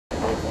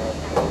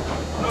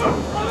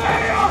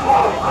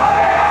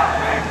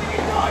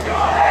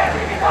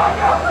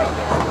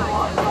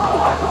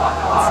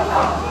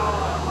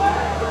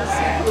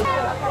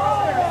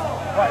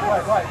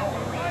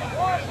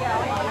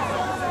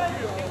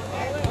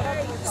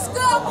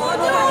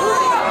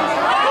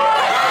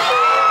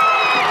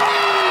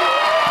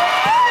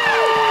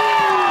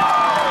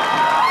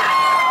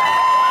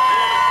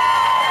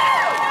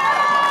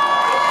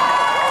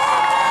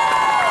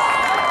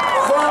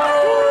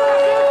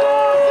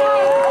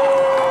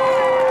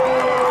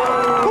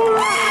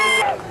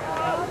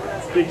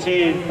Good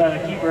save by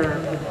the keeper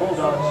for the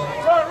Bulldogs.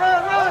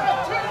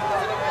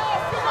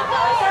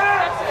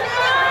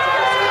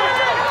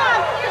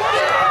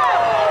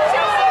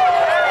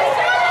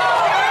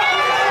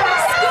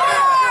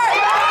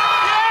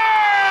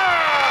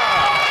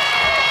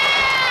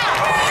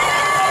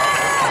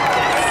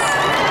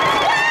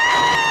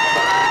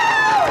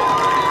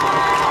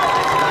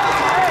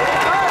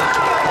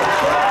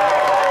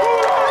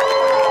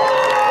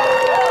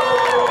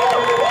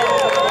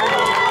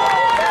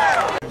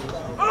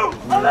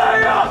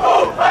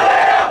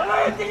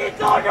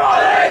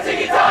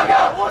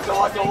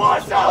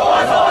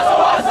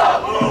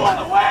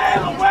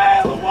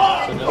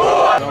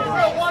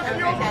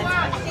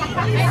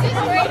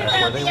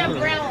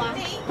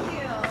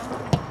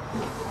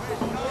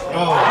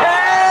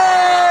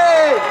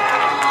 Hey!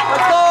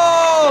 Let's go!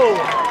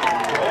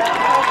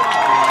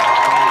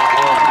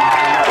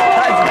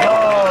 Let's go!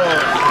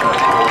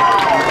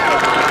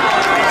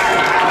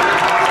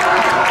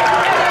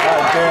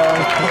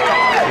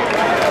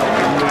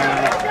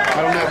 I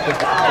don't have to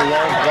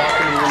love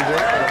walking even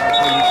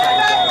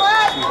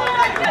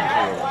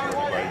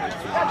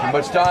too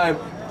much time.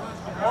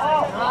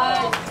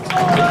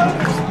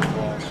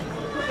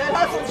 Good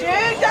hustle,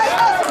 Jude! Good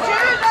hustle,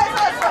 Jude! Nice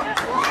hustle!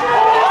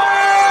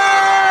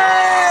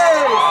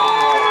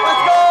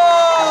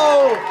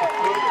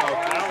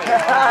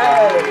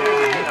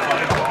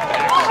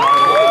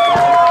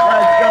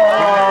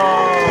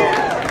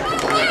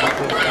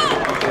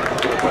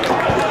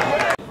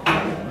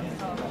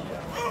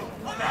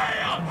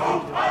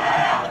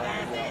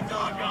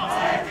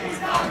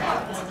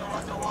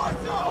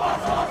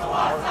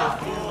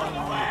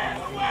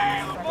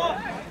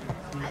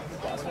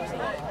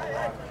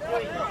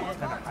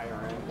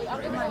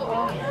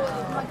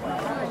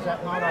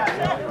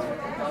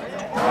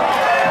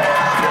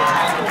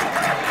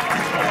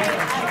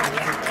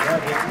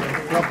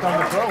 Jumped on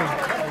the throne.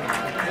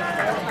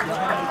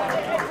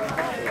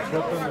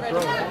 Jumped on the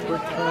throne.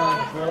 Quick turn.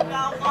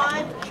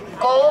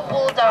 Goal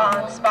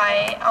Bulldogs by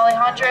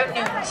Alejandro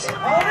Nunes.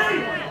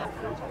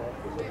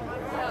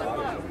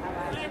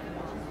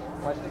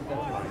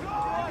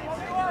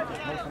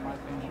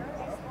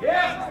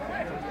 Yeah.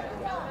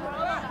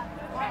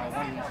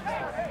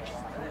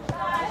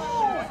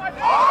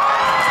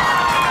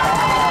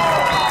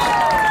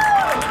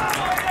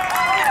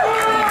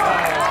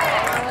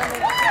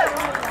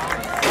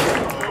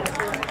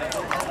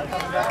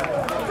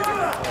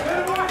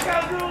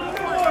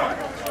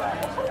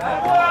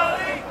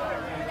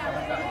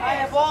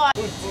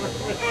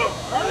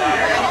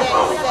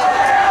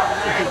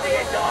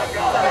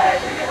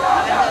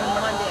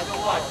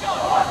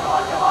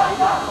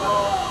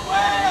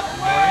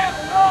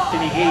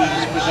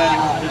 Hayes presiding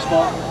over this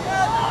ball.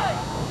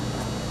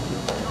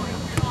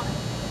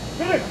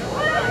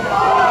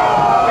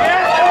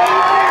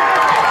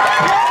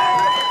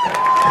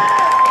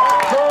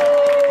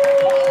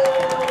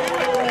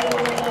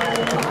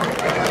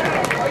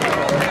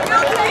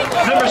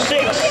 Number 6,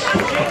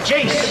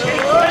 Jace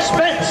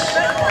Spence.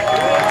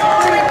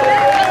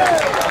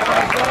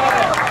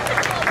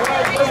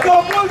 Let's go,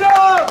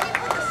 Bulldogs!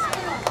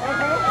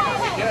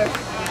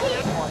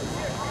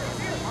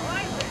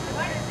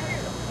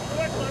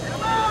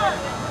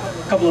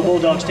 A couple of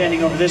Bulldogs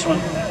standing over this one.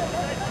 Let's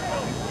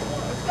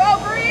go,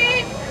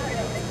 Bree!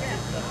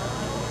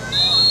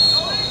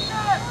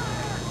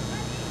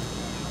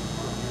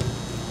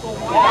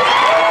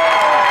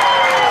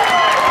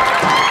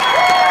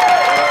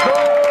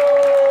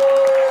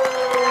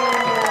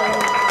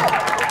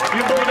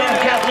 Your Bulldog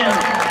captain,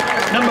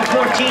 number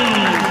 14,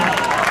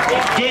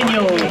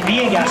 Daniel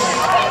Villegas.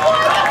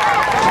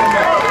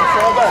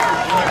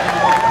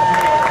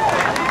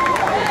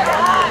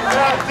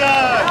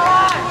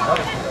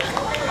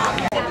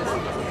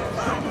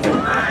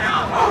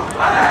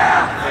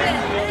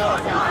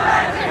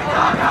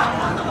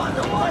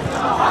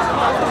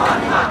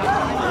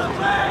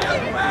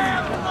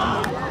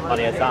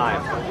 Plenty of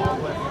time.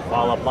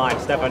 Ball up line,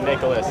 Stefan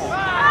Nicholas. Let's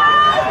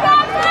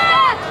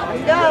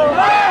go!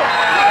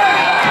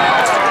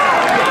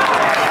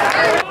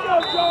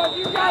 John,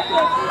 you got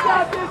this! You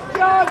got this,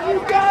 John! You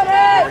got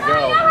it! There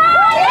we go.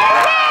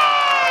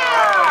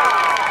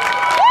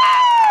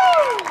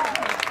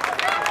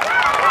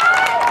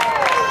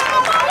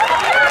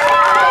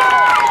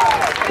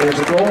 There's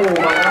a goal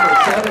by number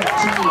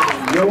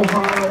 17,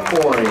 Johan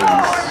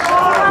Moyes,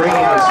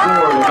 bringing the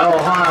score to Mel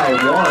High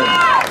 1,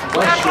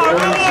 West Shore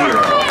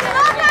 0.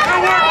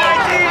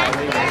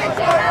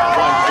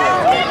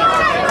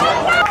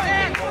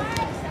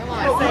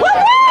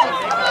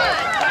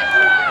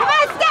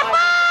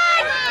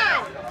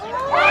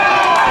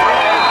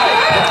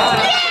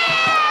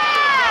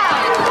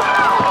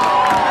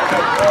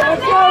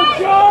 Let's go,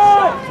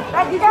 John!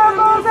 Let's go,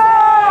 Moses!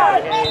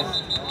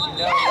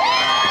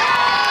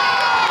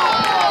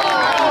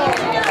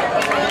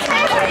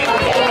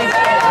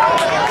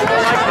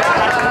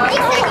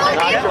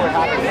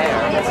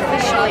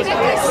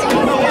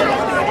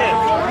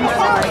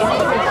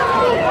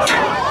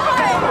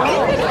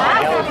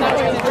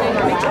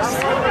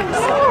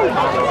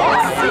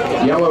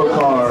 Yellow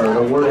card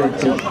awarded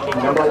to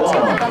number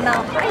 1,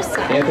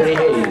 Anthony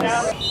Hayes.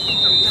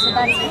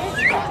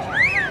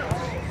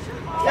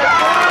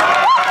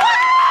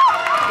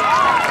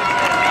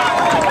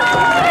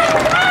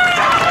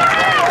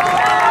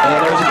 And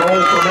there's a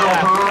goal for Mel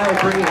High,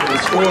 bringing the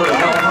score to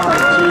Mel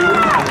High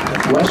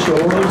 2, West Shore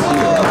 0.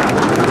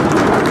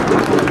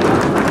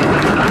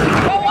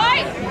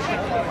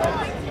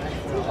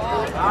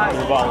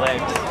 Blue ball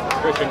legs.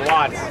 Christian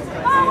Watts.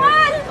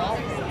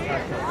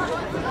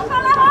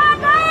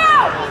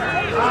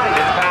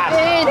 Gets past.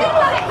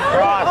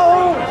 Cross.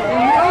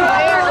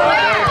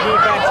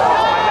 Defense.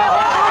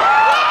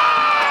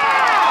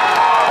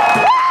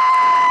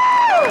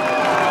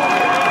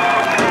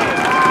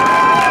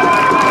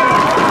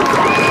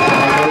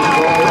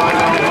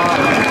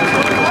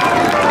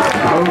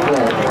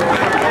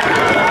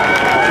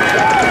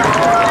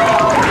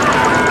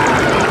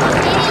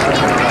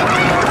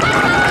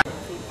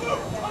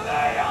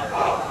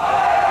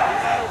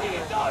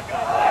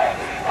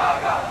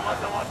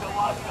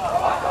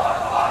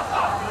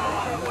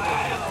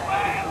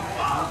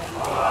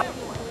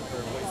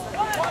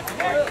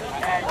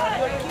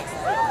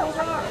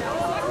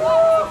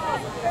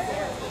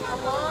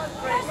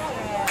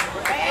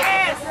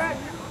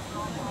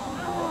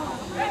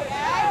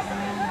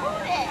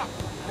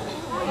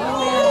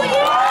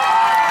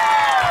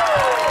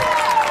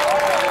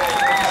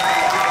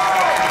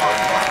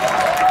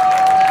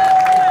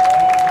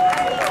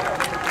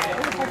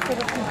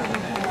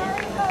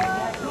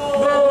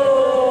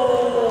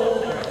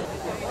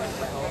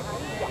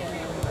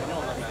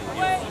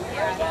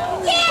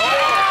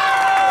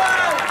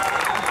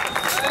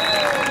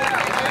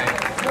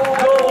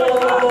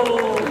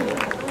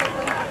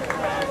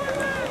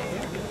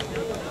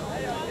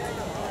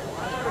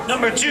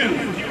 Number 2,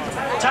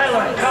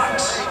 Tyler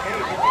Cox.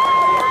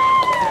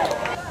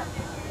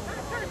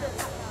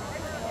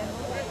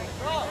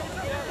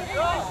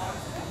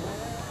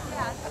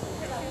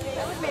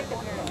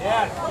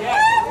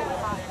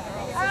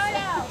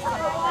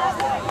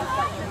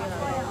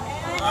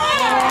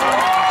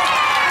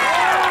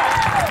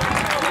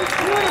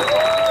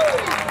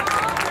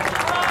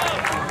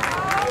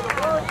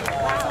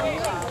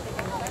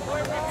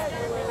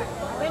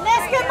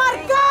 Tienes que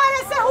marcar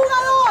ese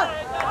jugador.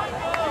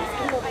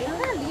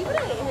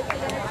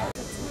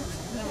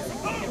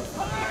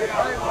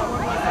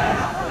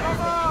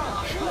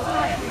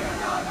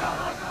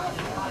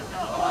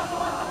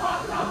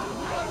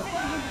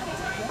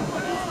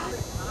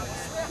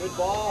 Good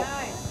ball.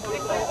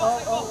 Good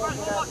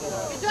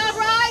job,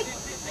 Ryan.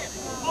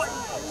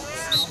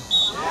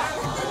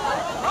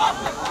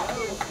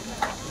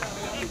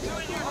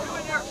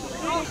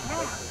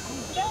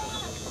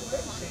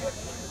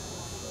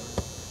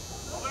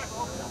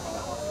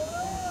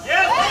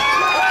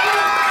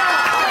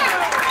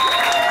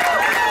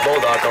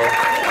 Bulldog goal.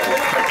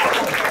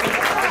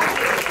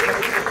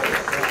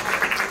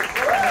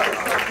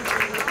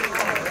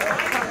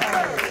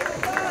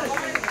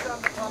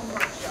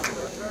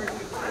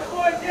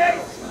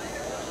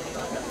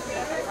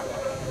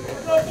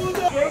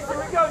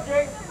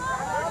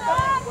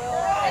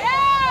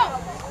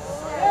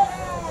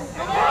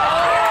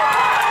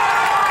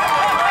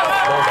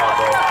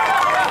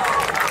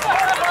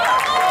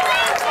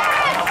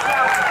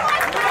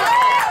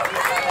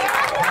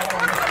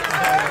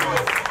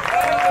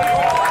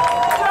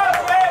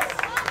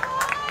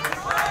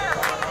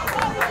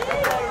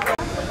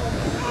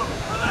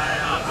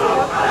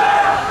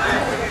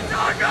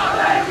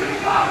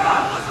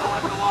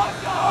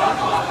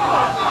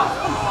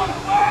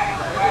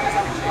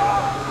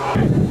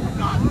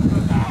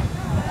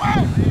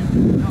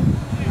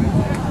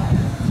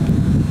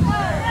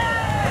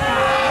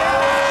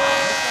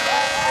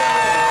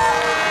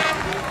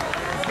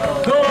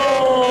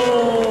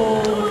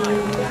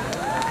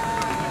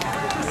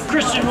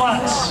 Christian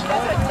Watts.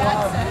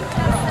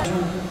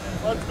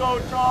 Let's go,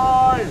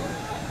 Ty.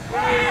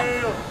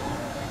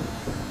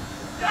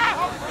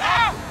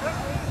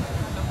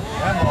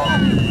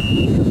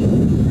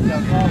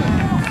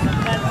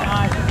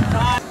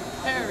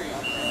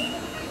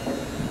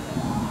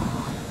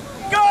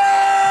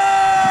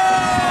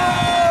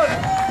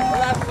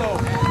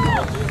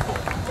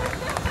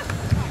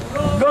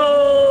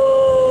 Goal!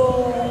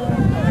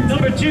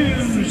 Number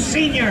 2,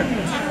 senior,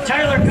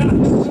 Tyler Cox.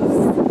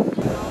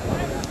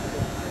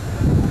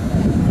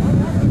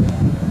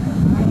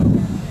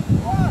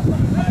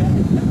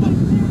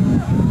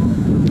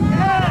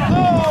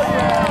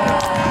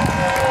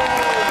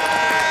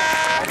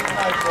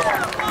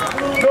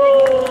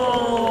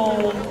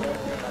 Goal!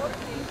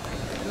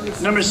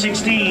 Number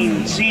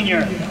 16,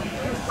 senior,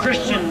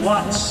 Christian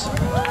Watts.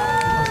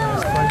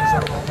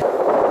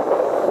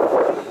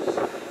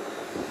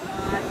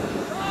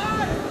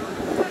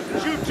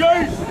 Shoot,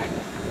 Chase.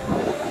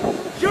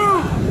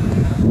 Shoot.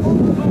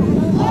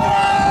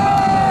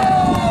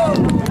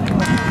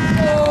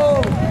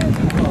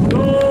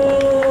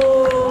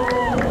 Goal!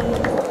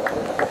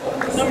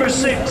 Number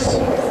 6,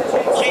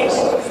 Chase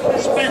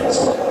Spence.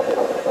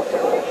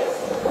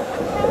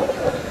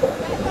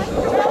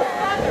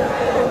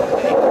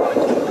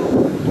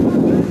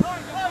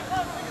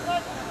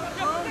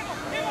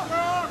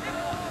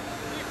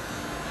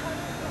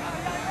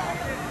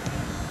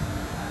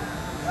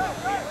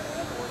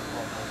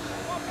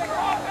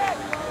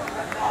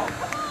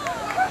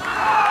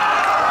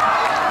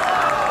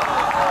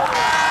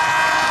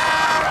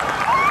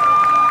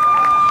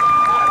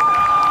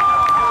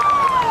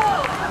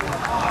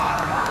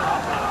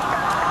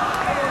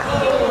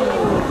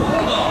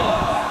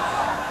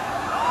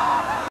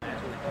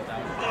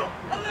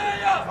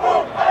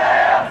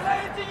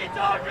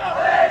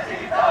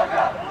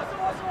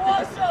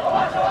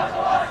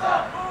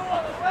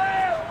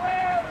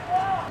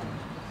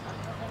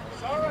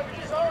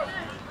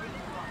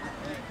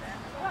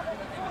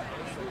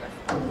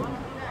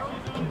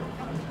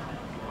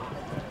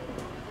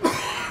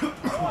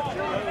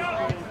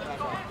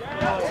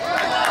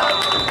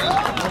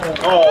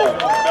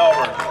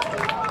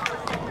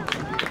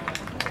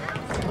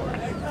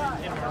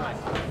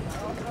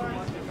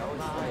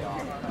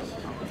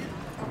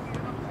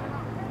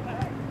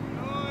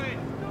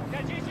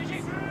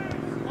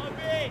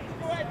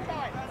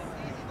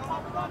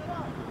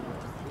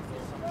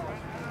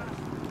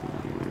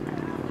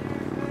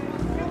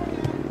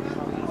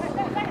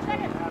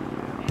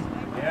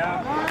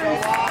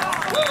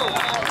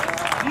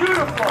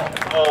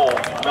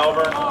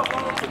 Melbourne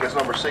against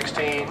number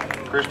 16,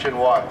 Christian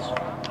Watts.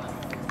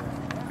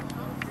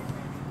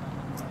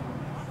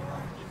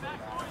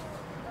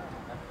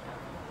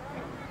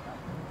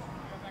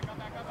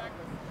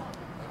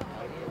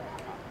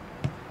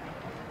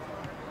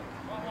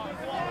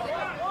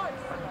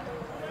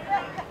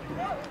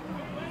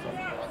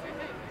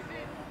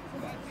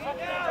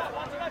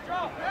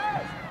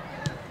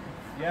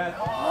 Yes. Yes.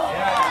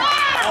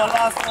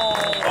 Golazo.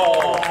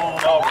 Oh,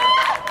 Melbourne.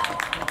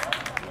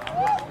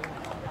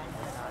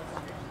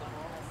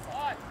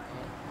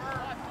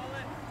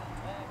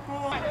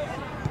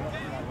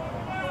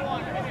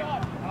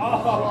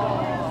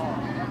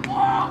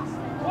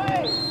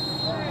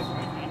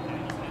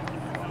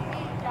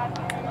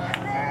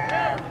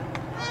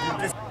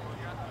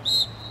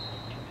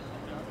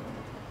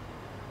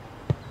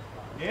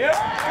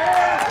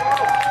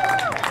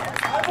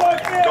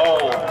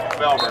 Goal,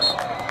 Melbourne.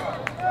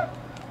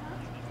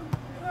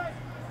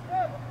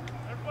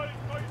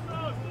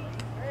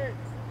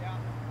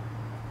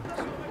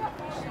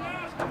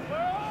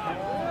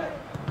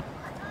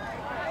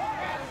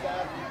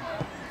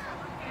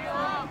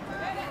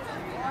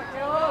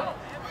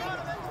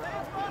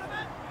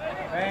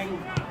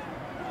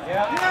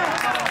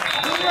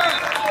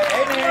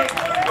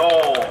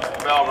 Goal,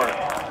 Melbourne.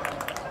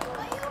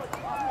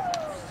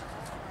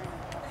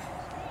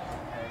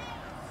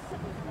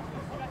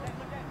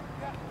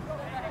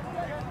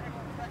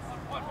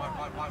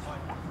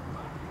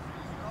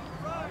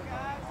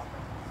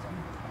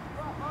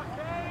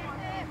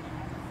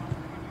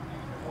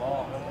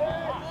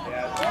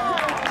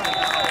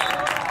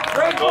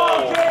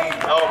 Goal,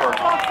 Melbourne.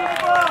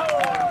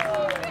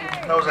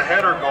 That was a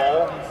header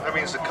goal. That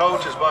means the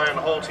coach is buying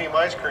the whole team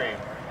ice cream.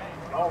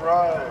 All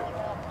right.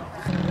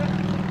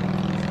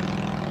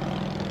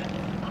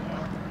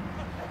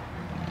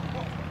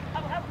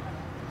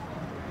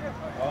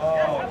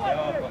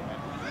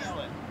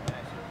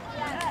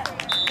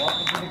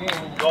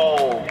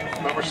 Goal,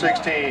 number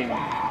 16,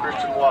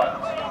 Christian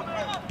Watts.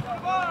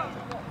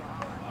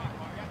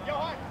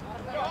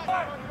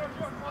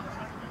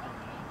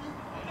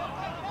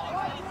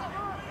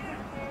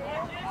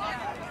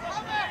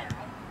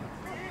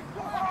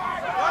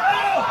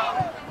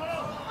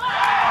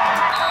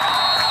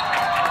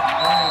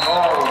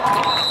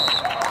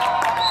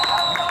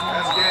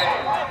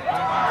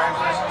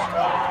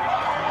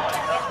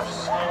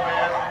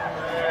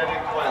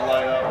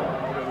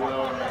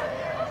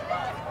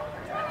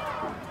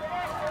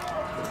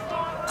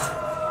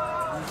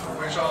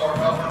 Wish all our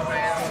Melbourne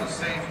fans a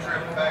safe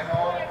trip back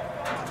home.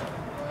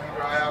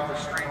 Dry out the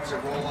streets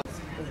and roll up.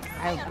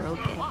 I broke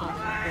it.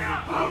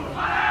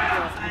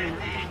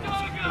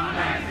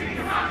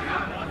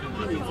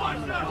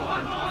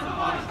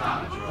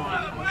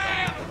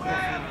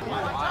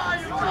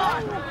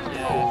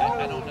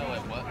 I don't know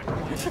at what.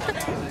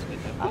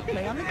 I'll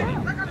play on the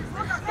ground.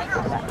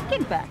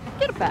 Get it back.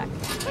 Get it back.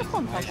 That's what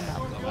I'm talking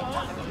about.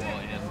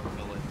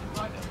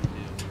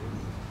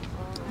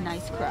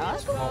 Nice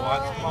cross. Come on,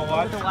 Watts. Come on,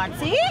 Watts. The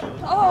Watsy.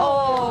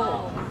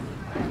 Oh!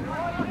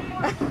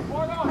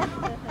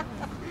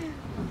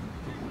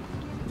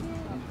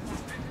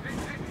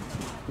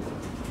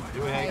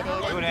 Do it, Hank.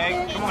 Do it,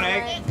 Hank. Come on,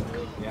 Hank.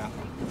 Yeah.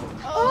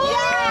 Oh!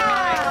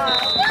 Yeah!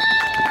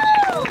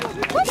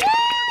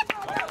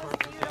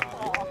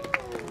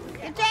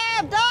 Good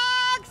job,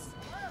 dogs!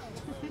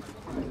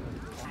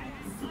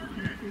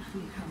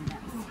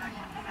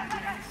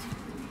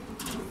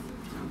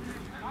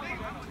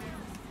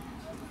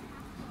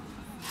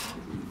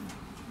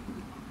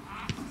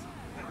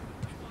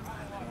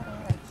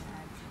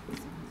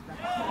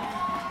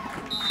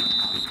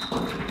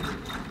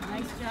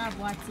 Nice job,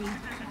 Watsy.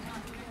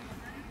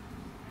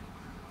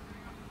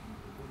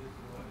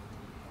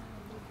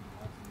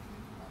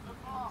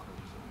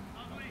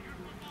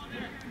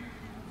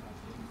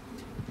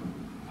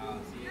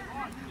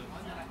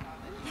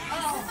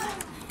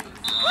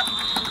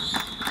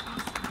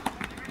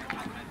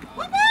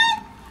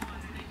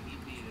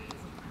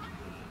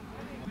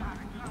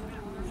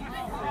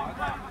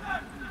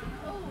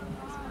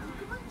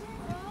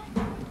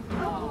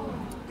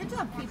 Good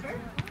job, Keeper.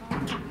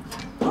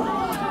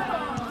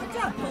 Good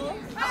job, Cole.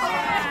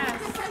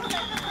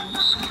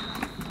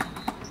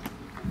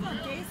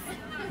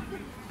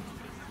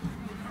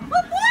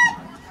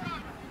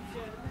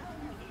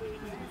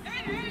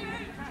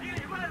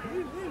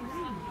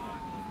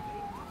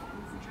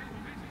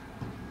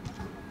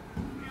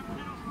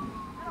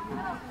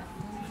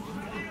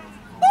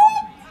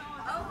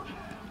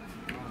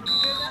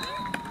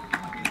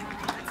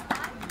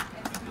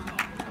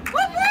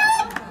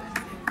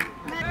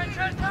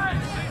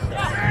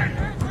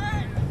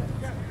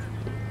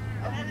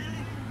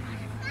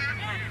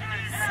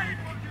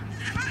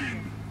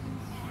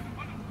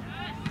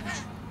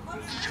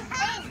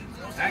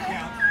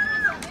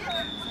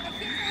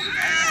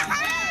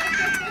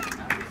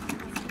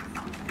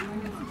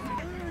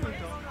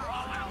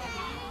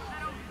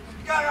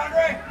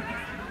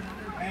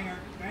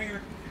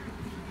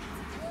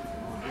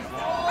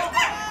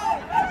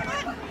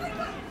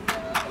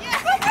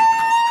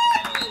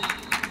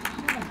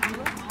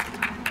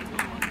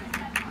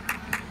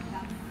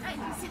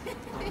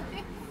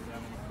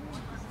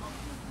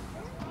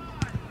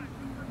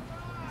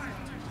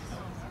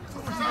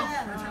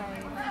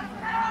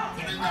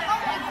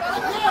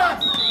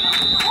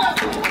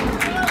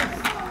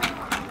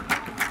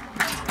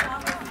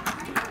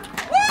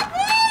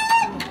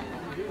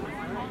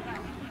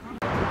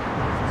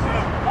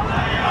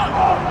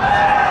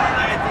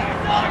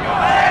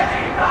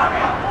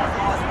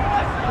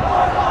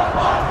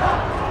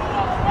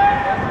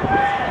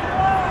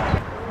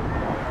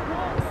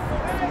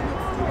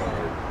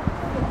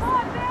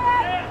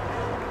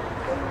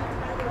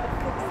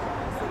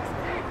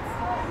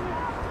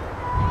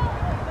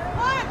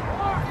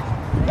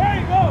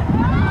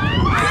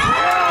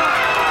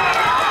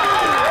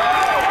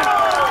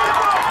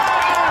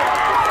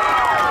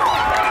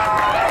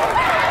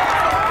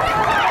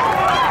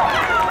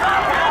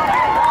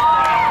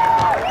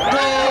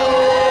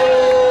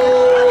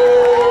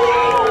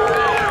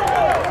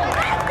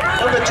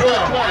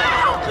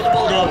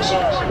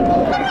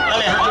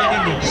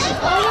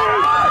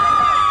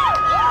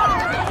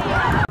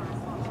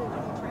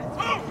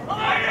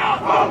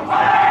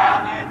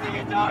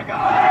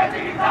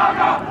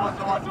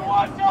 Let's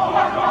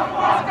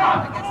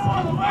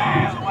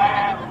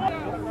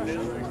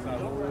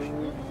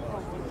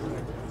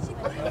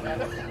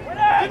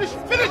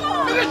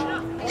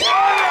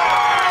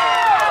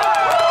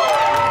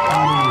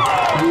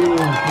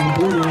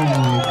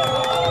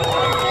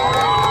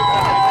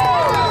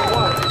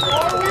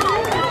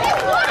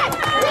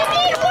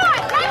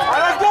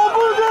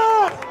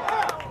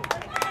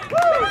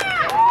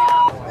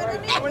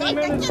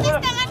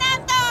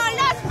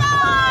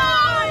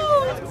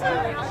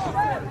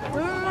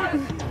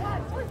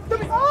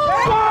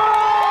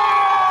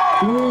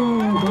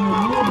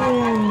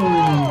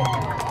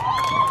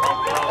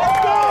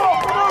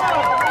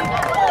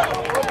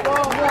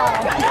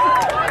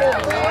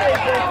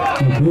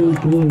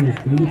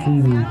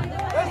go!